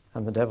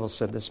 And the devil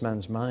said, "This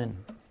man's mine.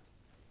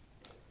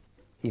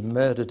 He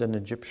murdered an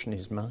Egyptian,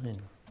 he's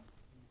mine."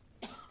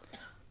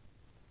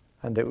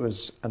 And it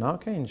was an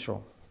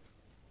archangel,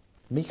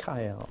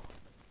 Michael.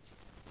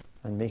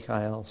 And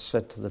Michael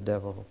said to the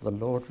devil, "The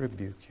Lord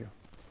rebuke you."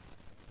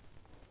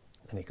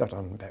 And he got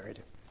on and buried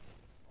him.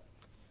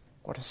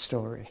 What a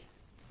story.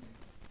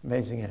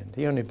 Amazing end.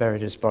 He only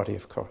buried his body,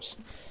 of course.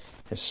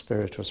 His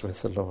spirit was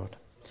with the Lord.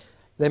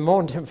 They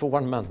mourned him for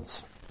 1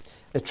 month.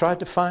 They tried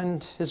to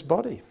find his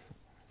body.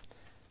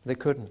 They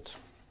couldn't.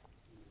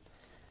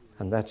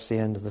 And that's the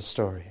end of the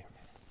story.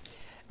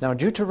 Now,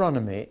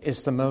 Deuteronomy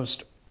is the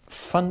most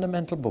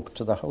fundamental book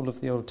to the whole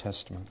of the Old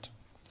Testament.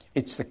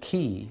 It's the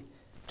key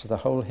to the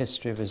whole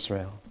history of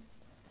Israel.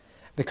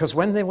 Because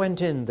when they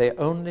went in, they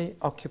only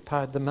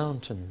occupied the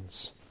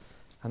mountains,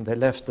 and they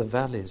left the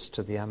valleys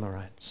to the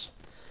Amorites.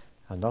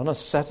 And on a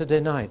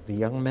Saturday night, the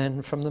young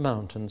men from the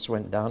mountains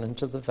went down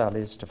into the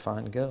valleys to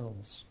find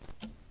girls.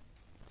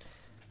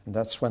 And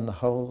that's when the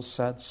whole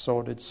sad,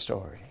 sordid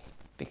story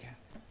began.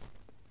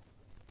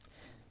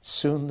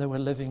 Soon they were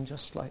living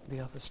just like the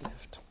others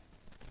lived.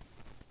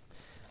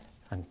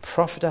 And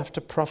prophet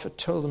after prophet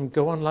told them,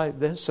 "Go on like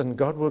this and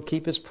God will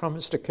keep his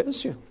promise to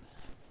curse you."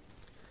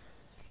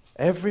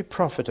 Every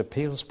prophet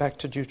appeals back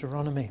to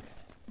Deuteronomy.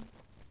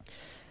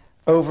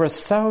 Over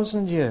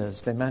 1,000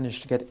 years they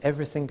managed to get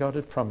everything God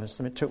had promised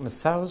them. It took them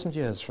 1,000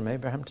 years from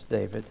Abraham to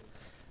David,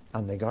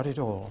 and they got it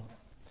all.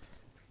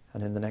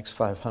 And in the next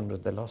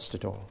 500 they lost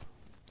it all,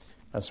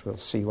 as we'll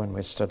see when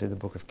we study the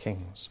book of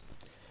Kings.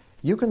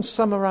 You can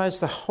summarize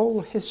the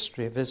whole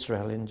history of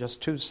Israel in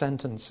just 2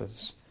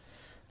 sentences.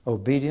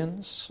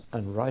 Obedience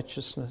and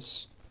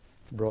righteousness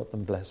brought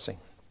them blessing.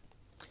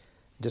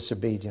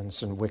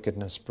 Disobedience and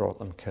wickedness brought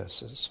them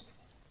curses.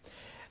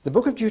 The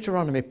book of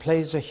Deuteronomy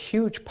plays a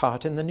huge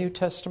part in the New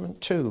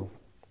Testament too.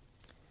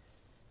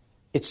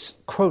 It's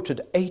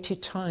quoted 80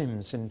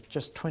 times in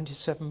just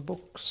 27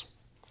 books.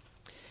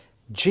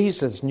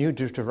 Jesus knew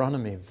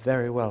Deuteronomy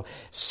very well,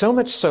 so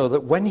much so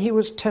that when he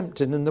was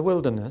tempted in the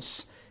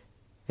wilderness,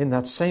 in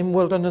that same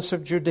wilderness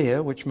of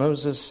Judea, which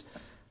Moses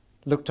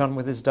looked on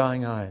with his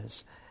dying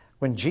eyes,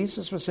 when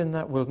Jesus was in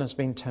that wilderness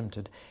being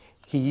tempted,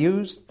 he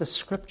used the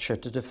scripture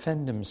to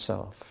defend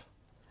himself,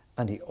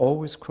 and he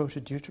always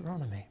quoted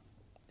Deuteronomy.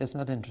 Isn't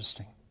that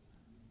interesting?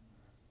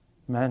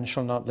 Man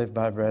shall not live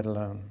by bread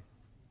alone.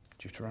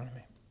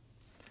 Deuteronomy.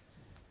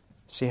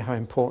 See how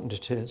important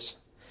it is?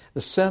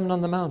 The Sermon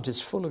on the Mount is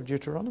full of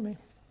Deuteronomy.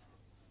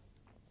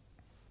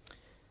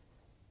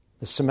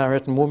 The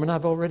Samaritan woman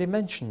I've already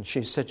mentioned.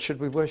 She said, should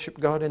we worship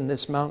God in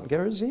this Mount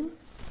Gerizim,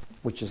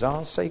 which is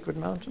our sacred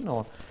mountain,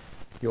 or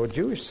your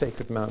Jewish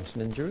sacred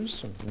mountain in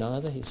Jerusalem?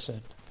 Neither, he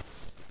said.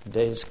 The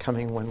day is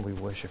coming when we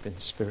worship in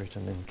spirit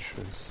and in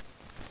truth.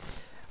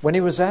 When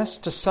he was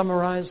asked to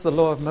summarize the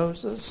law of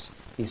Moses,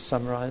 he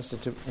summarized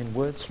it in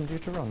words from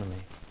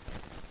Deuteronomy.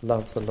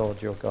 Love the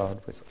Lord your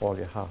God with all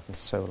your heart and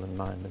soul and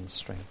mind and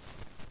strength.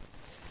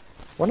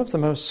 One of the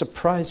most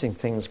surprising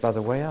things, by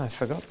the way, I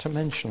forgot to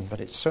mention, but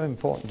it's so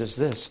important, is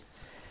this.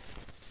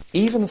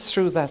 Even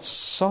through that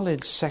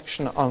solid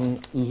section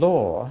on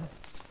law,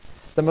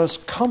 the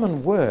most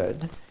common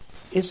word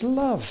is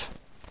love.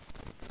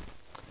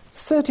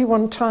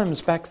 31 times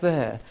back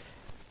there,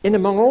 in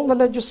among all the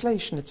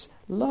legislation, it's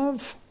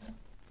love.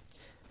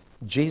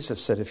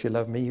 Jesus said, if you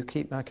love me, you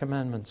keep my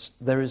commandments.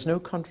 There is no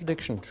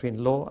contradiction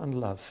between law and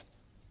love.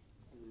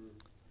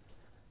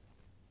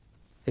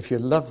 If you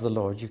love the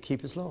Lord, you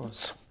keep his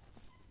laws.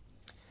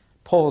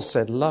 Paul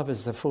said love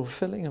is the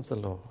fulfilling of the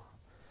law.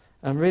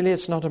 And really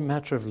it's not a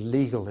matter of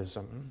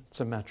legalism, it's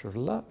a matter of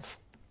love.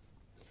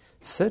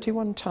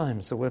 31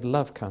 times the word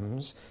love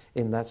comes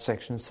in that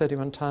section,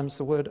 31 times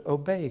the word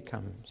obey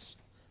comes.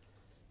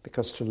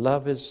 Because to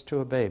love is to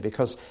obey.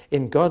 Because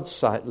in God's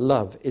sight,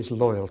 love is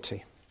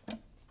loyalty.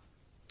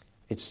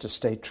 It's to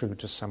stay true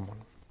to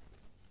someone.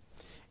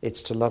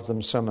 It's to love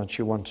them so much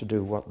you want to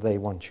do what they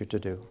want you to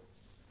do.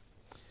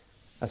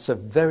 That's a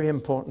very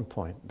important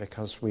point,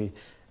 because we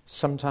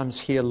sometimes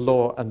hear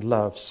law and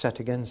love set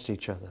against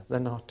each other. They're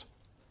not.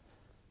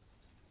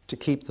 To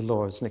keep the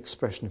law is an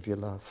expression of your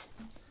love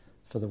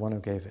for the one who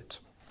gave it.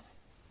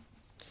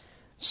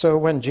 So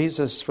when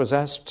Jesus was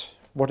asked,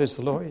 what is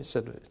the law? He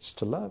said, it's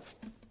to love.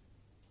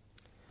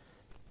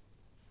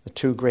 The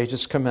two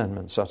greatest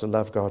commandments are to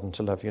love God and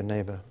to love your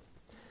neighbor.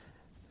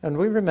 And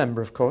we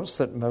remember, of course,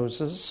 that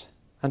Moses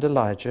and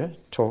Elijah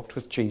talked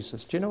with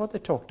Jesus. Do you know what they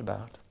talked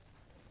about?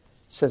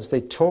 It says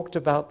they talked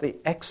about the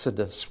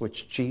exodus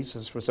which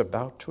Jesus was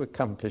about to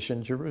accomplish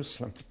in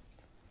Jerusalem.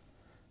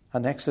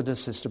 An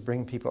exodus is to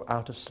bring people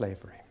out of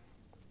slavery.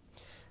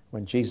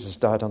 When Jesus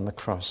died on the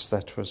cross,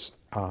 that was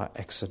our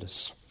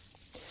exodus.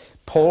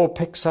 Paul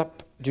picks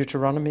up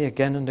Deuteronomy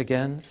again and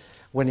again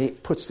when he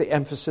puts the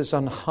emphasis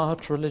on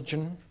heart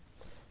religion,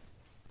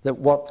 that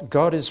what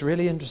God is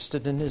really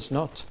interested in is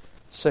not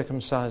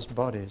circumcised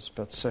bodies,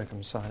 but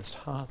circumcised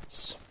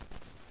hearts.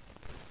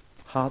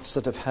 Hearts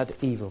that have had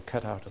evil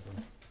cut out of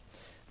them,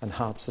 and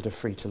hearts that are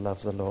free to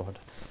love the Lord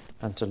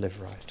and to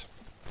live right.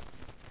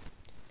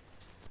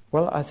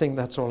 Well, I think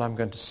that's all I'm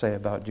going to say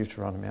about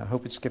Deuteronomy. I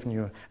hope it's given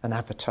you an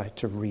appetite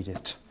to read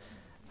it.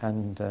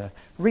 And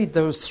read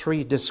those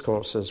 3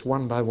 discourses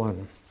one by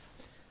one,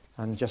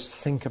 and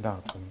just think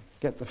about them,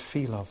 get the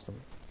feel of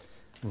them,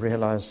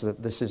 realize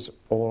that this is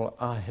all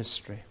our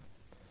history,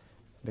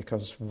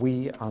 because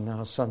we are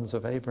now sons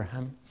of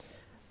Abraham,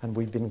 and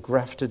we've been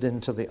grafted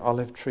into the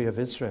olive tree of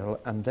Israel,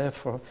 and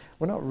therefore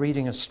we're not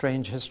reading a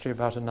strange history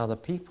about another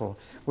people,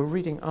 we're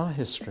reading our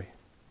history.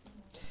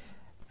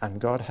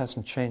 And God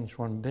hasn't changed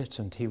one bit,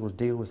 and he will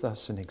deal with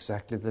us in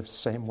exactly the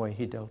same way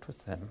he dealt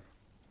with them.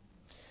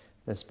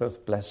 There's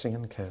both blessing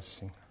and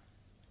cursing.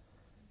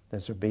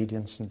 There's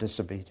obedience and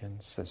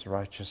disobedience. There's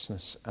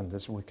righteousness and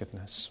there's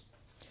wickedness.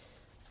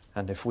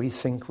 And if we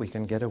think we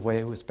can get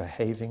away with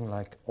behaving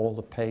like all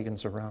the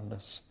pagans around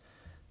us,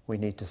 we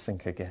need to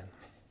think again.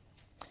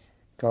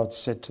 God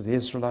said to the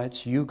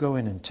Israelites, you go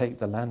in and take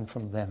the land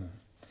from them,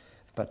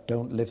 but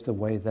don't live the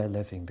way they're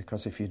living,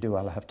 because if you do,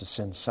 I'll have to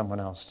send someone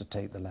else to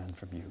take the land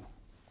from you.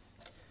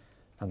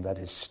 And that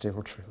is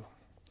still true.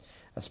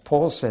 As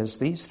Paul says,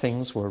 these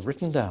things were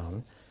written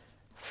down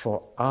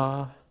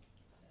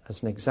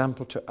as an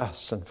example to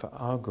us and for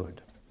our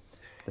good,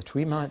 that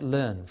we might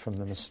learn from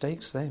the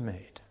mistakes they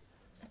made,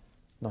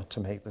 not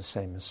to make the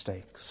same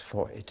mistakes.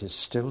 For it is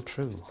still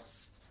true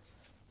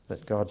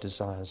that God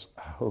desires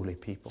a holy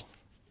people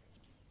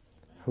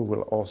who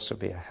will also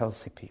be a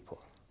healthy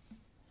people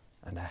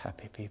and a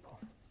happy people.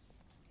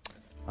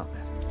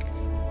 Amen.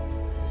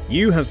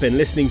 You have been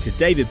listening to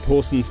David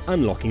Pawson's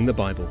Unlocking the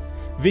Bible.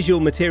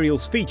 Visual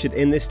materials featured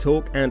in this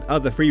talk and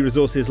other free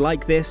resources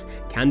like this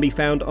can be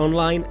found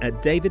online at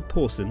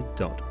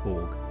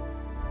davidpawson.org.